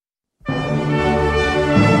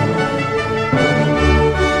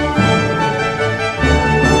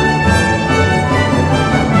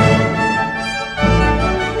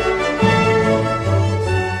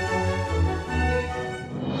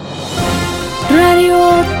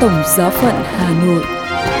Tổng Giáo phận Hà Nội.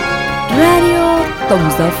 Radio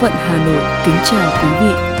Tổng Giáo phận Hà Nội kính chào quý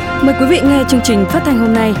vị. Mời quý vị nghe chương trình phát thanh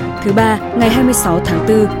hôm nay, thứ ba, ngày 26 tháng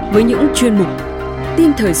 4 với những chuyên mục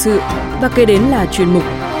tin thời sự và kế đến là chuyên mục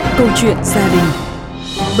câu chuyện gia đình.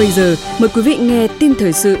 Bây giờ, mời quý vị nghe tin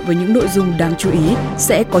thời sự với những nội dung đáng chú ý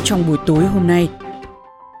sẽ có trong buổi tối hôm nay.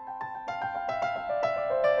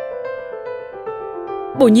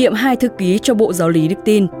 Bổ nhiệm 2 thư ký cho Bộ Giáo lý Đức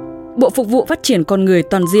Tin. Bộ Phục vụ Phát triển Con người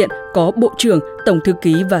toàn diện có Bộ trưởng, Tổng thư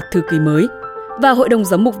ký và thư ký mới. Và Hội đồng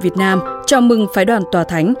Giám mục Việt Nam chào mừng Phái đoàn Tòa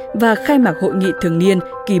Thánh và khai mạc Hội nghị thường niên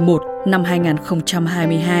kỳ 1 năm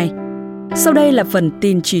 2022. Sau đây là phần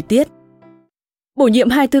tin chi tiết. Bổ nhiệm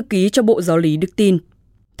 2 thư ký cho Bộ Giáo lý Đức Tin.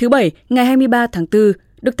 Thứ Bảy, ngày 23 tháng 4,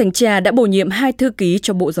 Đức Thánh Cha đã bổ nhiệm 2 thư ký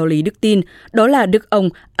cho Bộ Giáo lý Đức Tin, đó là Đức ông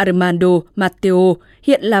Armando Matteo,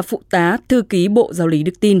 hiện là phụ tá thư ký Bộ Giáo lý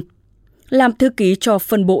Đức Tin, làm thư ký cho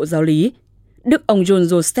phân bộ giáo lý. Đức ông John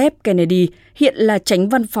Joseph Kennedy, hiện là chánh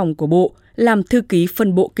văn phòng của Bộ, làm thư ký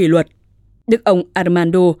phân bộ kỷ luật. Đức ông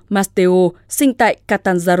Armando Matteo sinh tại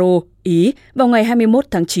Catanzaro, Ý vào ngày 21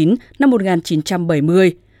 tháng 9 năm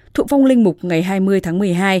 1970, thụ phong linh mục ngày 20 tháng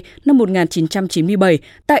 12 năm 1997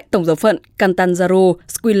 tại Tổng giáo phận Catanzaro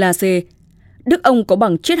Squillace. Đức ông có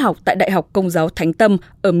bằng triết học tại Đại học Công giáo Thánh Tâm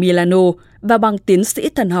ở Milano và bằng tiến sĩ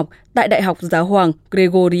thần học tại Đại học Giáo hoàng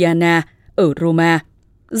Gregoriana ở Roma,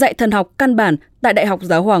 dạy thần học căn bản tại Đại học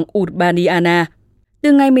Giáo hoàng Urbaniana.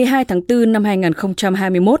 Từ ngày 12 tháng 4 năm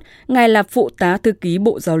 2021, Ngài là phụ tá thư ký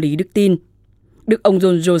Bộ Giáo lý Đức Tin. Đức ông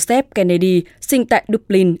John Joseph Kennedy sinh tại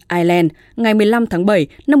Dublin, Ireland, ngày 15 tháng 7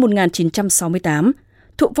 năm 1968,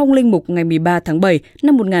 thụ phong linh mục ngày 13 tháng 7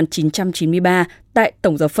 năm 1993 tại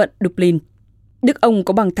Tổng giáo phận Dublin. Đức ông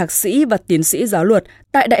có bằng thạc sĩ và tiến sĩ giáo luật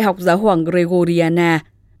tại Đại học Giáo hoàng Gregoriana.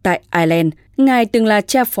 Tại Ireland, Ngài từng là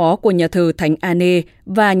cha phó của nhà thờ Thánh Anne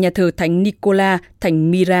và nhà thờ Thánh Nicola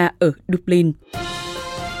thành Myra ở Dublin.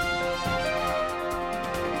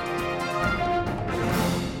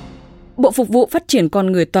 Bộ Phục vụ Phát triển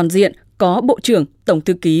Con người toàn diện có Bộ trưởng, Tổng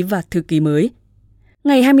thư ký và thư ký mới.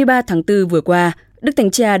 Ngày 23 tháng 4 vừa qua, Đức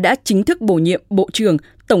Thánh Cha đã chính thức bổ nhiệm Bộ trưởng,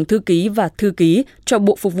 Tổng thư ký và thư ký cho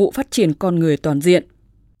Bộ Phục vụ Phát triển Con người toàn diện.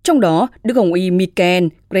 Trong đó, Đức Hồng y Michael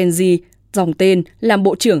Grenzi, dòng tên, làm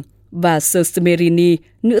Bộ trưởng và Sơ Smerini,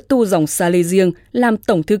 nữ tu dòng Salesian, làm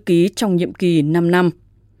Tổng thư ký trong nhiệm kỳ 5 năm.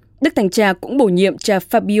 Đức Thánh Cha cũng bổ nhiệm cha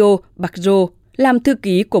Fabio Baccio làm thư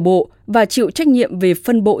ký của Bộ và chịu trách nhiệm về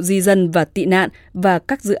phân bộ di dân và tị nạn và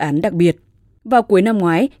các dự án đặc biệt. Vào cuối năm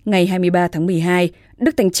ngoái, ngày 23 tháng 12,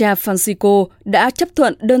 Đức Thánh Cha Francisco đã chấp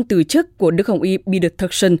thuận đơn từ chức của Đức Hồng y Peter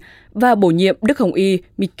Turkson và bổ nhiệm Đức Hồng y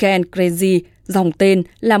Michael Grenzi, dòng tên,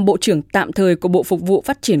 làm Bộ trưởng tạm thời của Bộ Phục vụ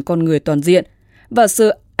Phát triển Con người toàn diện, và Sir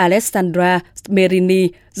Alessandra Smerini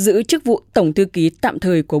giữ chức vụ Tổng thư ký tạm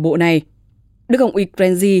thời của Bộ này. Đức Hồng y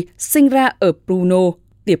Grenzi sinh ra ở Brno,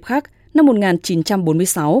 Tiệp Khắc, năm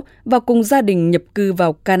 1946 và cùng gia đình nhập cư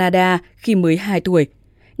vào Canada khi mới 2 tuổi.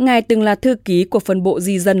 Ngài từng là thư ký của phân bộ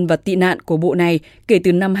di dân và tị nạn của Bộ này kể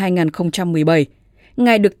từ năm 2017.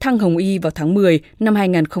 Ngài được thăng Hồng y vào tháng 10 năm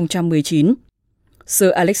 2019. Sir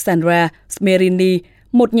Alexandra Smerini,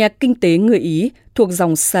 một nhà kinh tế người Ý thuộc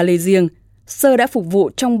dòng Salesian, Sir đã phục vụ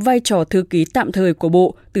trong vai trò thư ký tạm thời của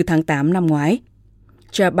Bộ từ tháng 8 năm ngoái.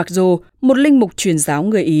 Cha Baccio, một linh mục truyền giáo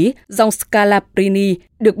người Ý, dòng Scalabrini,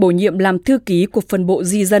 được bổ nhiệm làm thư ký của phân bộ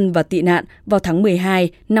di dân và tị nạn vào tháng 12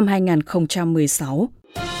 năm 2016.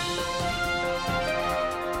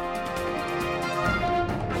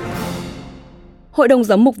 Hội đồng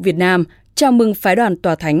Giám mục Việt Nam chào mừng Phái đoàn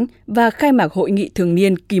Tòa Thánh và khai mạc Hội nghị thường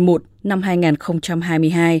niên kỳ 1 năm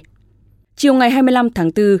 2022. Chiều ngày 25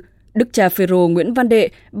 tháng 4, Đức cha Phêrô Nguyễn Văn Đệ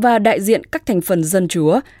và đại diện các thành phần Dân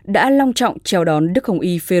Chúa đã long trọng chào đón Đức Hồng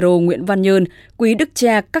y Phêrô Nguyễn Văn Nhơn, quý đức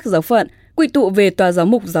cha các giáo phận, quy tụ về Tòa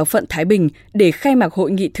Giám mục Giáo phận Thái Bình để khai mạc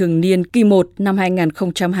Hội nghị thường niên kỳ 1 năm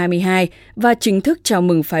 2022 và chính thức chào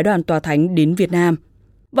mừng Phái đoàn Tòa Thánh đến Việt Nam.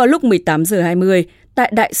 Vào lúc 18h20,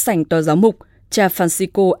 tại Đại sảnh Tòa Giám mục, cha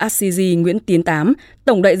Francisco Assisi Nguyễn Tiến Tám,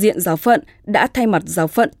 Tổng đại diện giáo phận, đã thay mặt giáo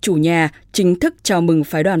phận chủ nhà chính thức chào mừng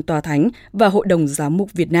Phái đoàn Tòa Thánh và Hội đồng Giám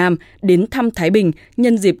mục Việt Nam đến thăm Thái Bình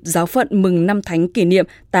nhân dịp giáo phận mừng năm Thánh kỷ niệm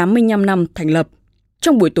 85 năm thành lập.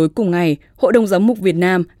 Trong buổi tối cùng ngày, Hội đồng Giám mục Việt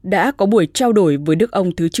Nam đã có buổi trao đổi với Đức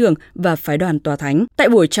ông Thứ trưởng và Phái đoàn Tòa Thánh. Tại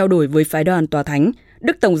buổi trao đổi với Phái đoàn Tòa Thánh,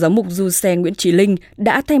 Đức Tổng giám mục Du Xe Nguyễn Chí Linh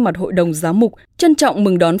đã thay mặt Hội đồng Giám mục trân trọng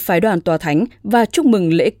mừng đón Phái đoàn Tòa Thánh và chúc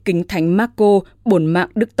mừng lễ kính thánh Marco, bổn mạng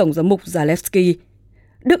Đức Tổng giám mục Zalewski.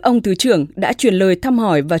 Đức ông Thứ trưởng đã truyền lời thăm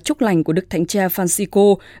hỏi và chúc lành của Đức Thánh Cha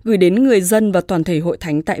Francisco gửi đến người dân và toàn thể Hội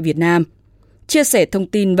Thánh tại Việt Nam. Chia sẻ thông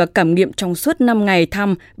tin và cảm nghiệm trong suốt 5 ngày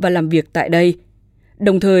thăm và làm việc tại đây,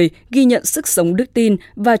 đồng thời ghi nhận sức sống đức tin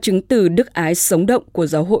và chứng từ đức ái sống động của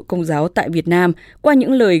Giáo hội Công giáo tại Việt Nam qua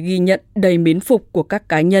những lời ghi nhận đầy mến phục của các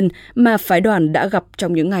cá nhân mà phái đoàn đã gặp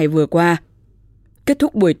trong những ngày vừa qua. Kết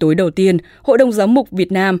thúc buổi tối đầu tiên, Hội đồng Giám mục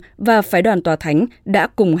Việt Nam và phái đoàn Tòa Thánh đã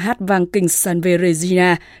cùng hát vang kinh Salve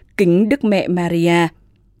Regina, kính Đức Mẹ Maria.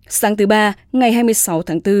 Sáng thứ Ba, ngày 26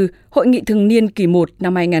 tháng 4, Hội nghị thường niên kỳ 1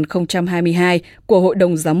 năm 2022 của Hội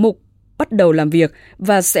đồng Giám mục bắt đầu làm việc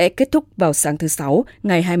và sẽ kết thúc vào sáng thứ Sáu,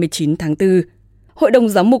 ngày 29 tháng 4. Hội đồng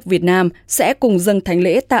Giám mục Việt Nam sẽ cùng dâng thánh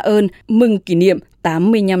lễ tạ ơn mừng kỷ niệm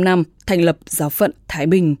 85 năm thành lập Giáo phận Thái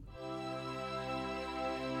Bình.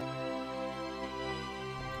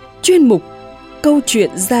 Chuyên mục Câu chuyện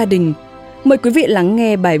gia đình. Mời quý vị lắng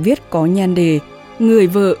nghe bài viết có nhan đề Người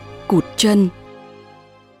vợ cụt chân.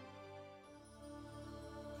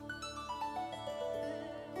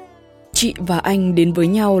 Chị và anh đến với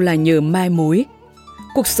nhau là nhờ mai mối.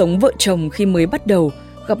 Cuộc sống vợ chồng khi mới bắt đầu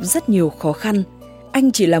gặp rất nhiều khó khăn.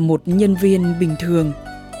 Anh chỉ là một nhân viên bình thường.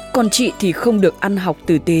 Còn chị thì không được ăn học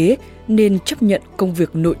tử tế nên chấp nhận công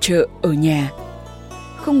việc nội trợ ở nhà.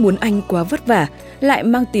 Không muốn anh quá vất vả, lại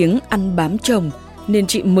mang tiếng ăn bám chồng nên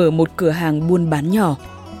chị mở một cửa hàng buôn bán nhỏ.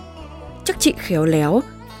 Chắc chị khéo léo,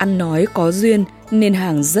 ăn nói có duyên nên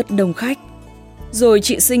hàng rất đông khách. Rồi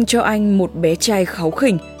chị sinh cho anh một bé trai kháu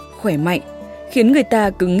khỉnh, khỏe mạnh, khiến người ta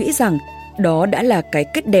cứ nghĩ rằng đó đã là cái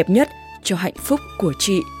kết đẹp nhất cho hạnh phúc của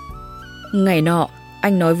chị. Ngày nọ,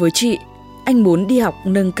 anh nói với chị, anh muốn đi học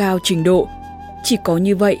nâng cao trình độ. Chỉ có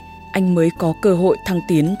như vậy, anh mới có cơ hội thăng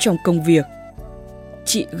tiến trong công việc.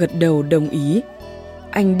 Chị gật đầu đồng ý.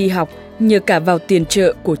 Anh đi học nhờ cả vào tiền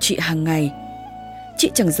trợ của chị hàng ngày.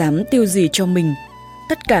 Chị chẳng dám tiêu gì cho mình,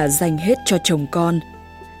 tất cả dành hết cho chồng con.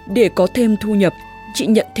 Để có thêm thu nhập, chị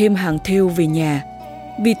nhận thêm hàng thêu về nhà.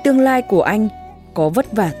 Vì tương lai của anh, có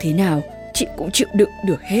vất vả thế nào, chị cũng chịu đựng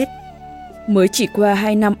được hết. Mới chỉ qua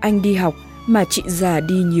 2 năm anh đi học mà chị già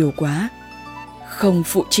đi nhiều quá. Không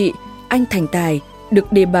phụ chị, anh thành tài,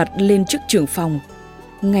 được đề bạt lên chức trưởng phòng.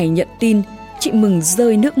 Ngày nhận tin, chị mừng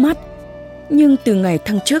rơi nước mắt. Nhưng từ ngày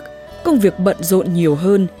thăng chức, công việc bận rộn nhiều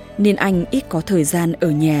hơn nên anh ít có thời gian ở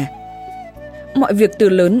nhà. Mọi việc từ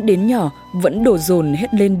lớn đến nhỏ vẫn đổ dồn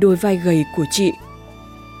hết lên đôi vai gầy của chị.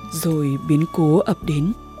 Rồi biến cố ập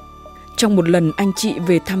đến. Trong một lần anh chị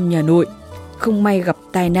về thăm nhà nội, không may gặp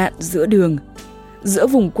tai nạn giữa đường. Giữa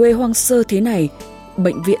vùng quê hoang sơ thế này,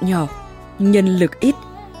 bệnh viện nhỏ, nhân lực ít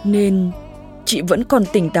nên chị vẫn còn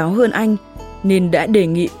tỉnh táo hơn anh nên đã đề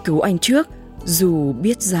nghị cứu anh trước, dù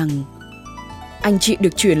biết rằng anh chị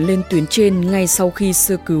được chuyển lên tuyến trên ngay sau khi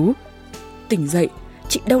sơ cứu. Tỉnh dậy,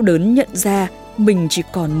 chị đau đớn nhận ra mình chỉ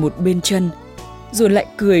còn một bên chân, rồi lại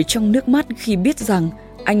cười trong nước mắt khi biết rằng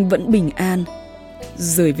anh vẫn bình an.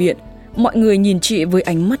 Rời viện, mọi người nhìn chị với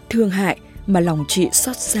ánh mắt thương hại mà lòng chị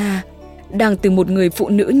xót xa. Đang từ một người phụ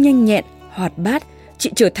nữ nhanh nhẹn, hoạt bát,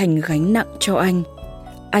 chị trở thành gánh nặng cho anh.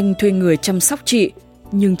 Anh thuê người chăm sóc chị,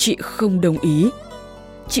 nhưng chị không đồng ý.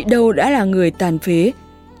 Chị đâu đã là người tàn phế,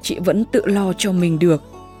 chị vẫn tự lo cho mình được.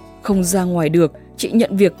 Không ra ngoài được, chị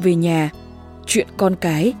nhận việc về nhà. Chuyện con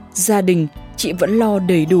cái, gia đình, chị vẫn lo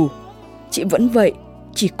đầy đủ. Chị vẫn vậy,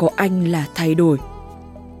 chỉ có anh là thay đổi.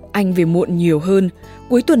 Anh về muộn nhiều hơn,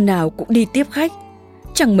 cuối tuần nào cũng đi tiếp khách.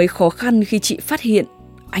 Chẳng mấy khó khăn khi chị phát hiện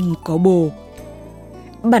anh có bồ.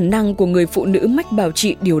 Bản năng của người phụ nữ mách bảo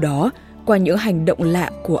chị điều đó qua những hành động lạ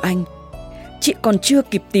của anh. Chị còn chưa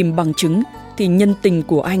kịp tìm bằng chứng thì nhân tình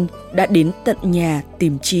của anh đã đến tận nhà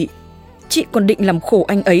tìm chị. Chị còn định làm khổ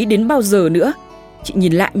anh ấy đến bao giờ nữa? Chị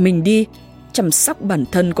nhìn lại mình đi, chăm sóc bản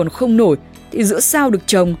thân còn không nổi thì giữa sao được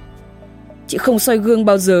chồng? Chị không soi gương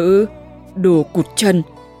bao giờ ư? Đồ cụt chân,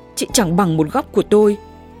 chị chẳng bằng một góc của tôi.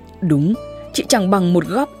 Đúng, chị chẳng bằng một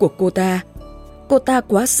góc của cô ta. Cô ta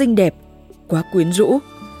quá xinh đẹp, quá quyến rũ.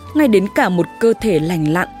 Ngay đến cả một cơ thể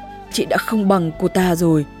lành lặn, chị đã không bằng cô ta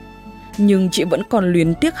rồi. Nhưng chị vẫn còn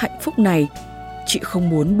luyến tiếc hạnh phúc này. Chị không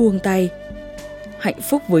muốn buông tay. Hạnh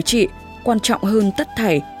phúc với chị quan trọng hơn tất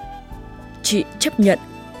thảy. Chị chấp nhận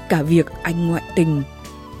cả việc anh ngoại tình.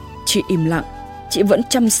 Chị im lặng, chị vẫn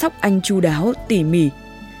chăm sóc anh chu đáo, tỉ mỉ.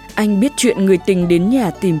 Anh biết chuyện người tình đến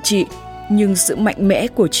nhà tìm chị, nhưng sự mạnh mẽ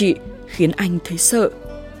của chị khiến anh thấy sợ.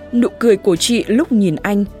 Nụ cười của chị lúc nhìn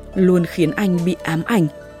anh luôn khiến anh bị ám ảnh.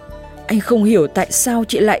 Anh không hiểu tại sao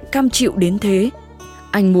chị lại cam chịu đến thế.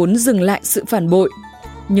 Anh muốn dừng lại sự phản bội,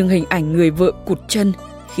 nhưng hình ảnh người vợ cụt chân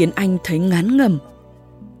khiến anh thấy ngán ngẩm.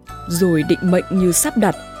 Rồi định mệnh như sắp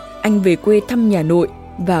đặt, anh về quê thăm nhà nội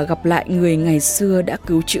và gặp lại người ngày xưa đã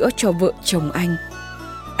cứu chữa cho vợ chồng anh.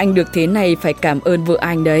 Anh được thế này phải cảm ơn vợ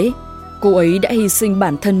anh đấy. Cô ấy đã hy sinh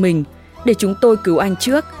bản thân mình để chúng tôi cứu anh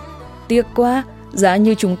trước. Tiếc quá, giá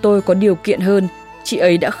như chúng tôi có điều kiện hơn chị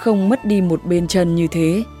ấy đã không mất đi một bên chân như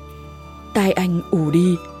thế. Tai anh ù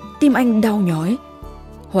đi, tim anh đau nhói.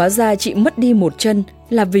 Hóa ra chị mất đi một chân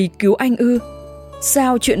là vì cứu anh ư?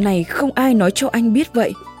 Sao chuyện này không ai nói cho anh biết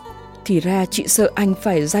vậy? Thì ra chị sợ anh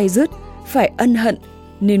phải day dứt, phải ân hận,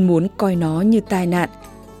 nên muốn coi nó như tai nạn.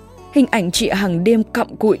 Hình ảnh chị hàng đêm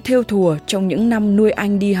cặm cụi thêu thùa trong những năm nuôi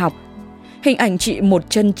anh đi học. Hình ảnh chị một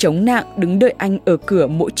chân chống nạng đứng đợi anh ở cửa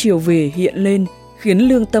mỗi chiều về hiện lên, khiến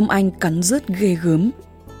lương tâm anh cắn rứt ghê gớm.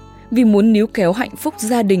 Vì muốn níu kéo hạnh phúc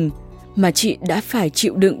gia đình mà chị đã phải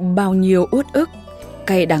chịu đựng bao nhiêu uất ức,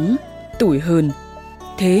 cay đắng, tủi hờn.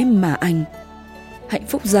 Thế mà anh, hạnh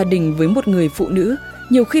phúc gia đình với một người phụ nữ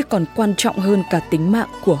nhiều khi còn quan trọng hơn cả tính mạng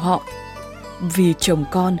của họ. Vì chồng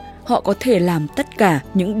con, họ có thể làm tất cả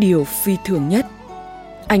những điều phi thường nhất.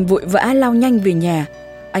 Anh vội vã lao nhanh về nhà.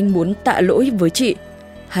 Anh muốn tạ lỗi với chị.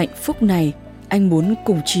 Hạnh phúc này, anh muốn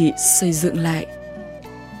cùng chị xây dựng lại.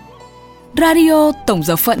 Radio Tổng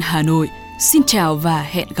giáo phận Hà Nội xin chào và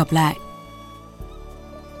hẹn gặp lại.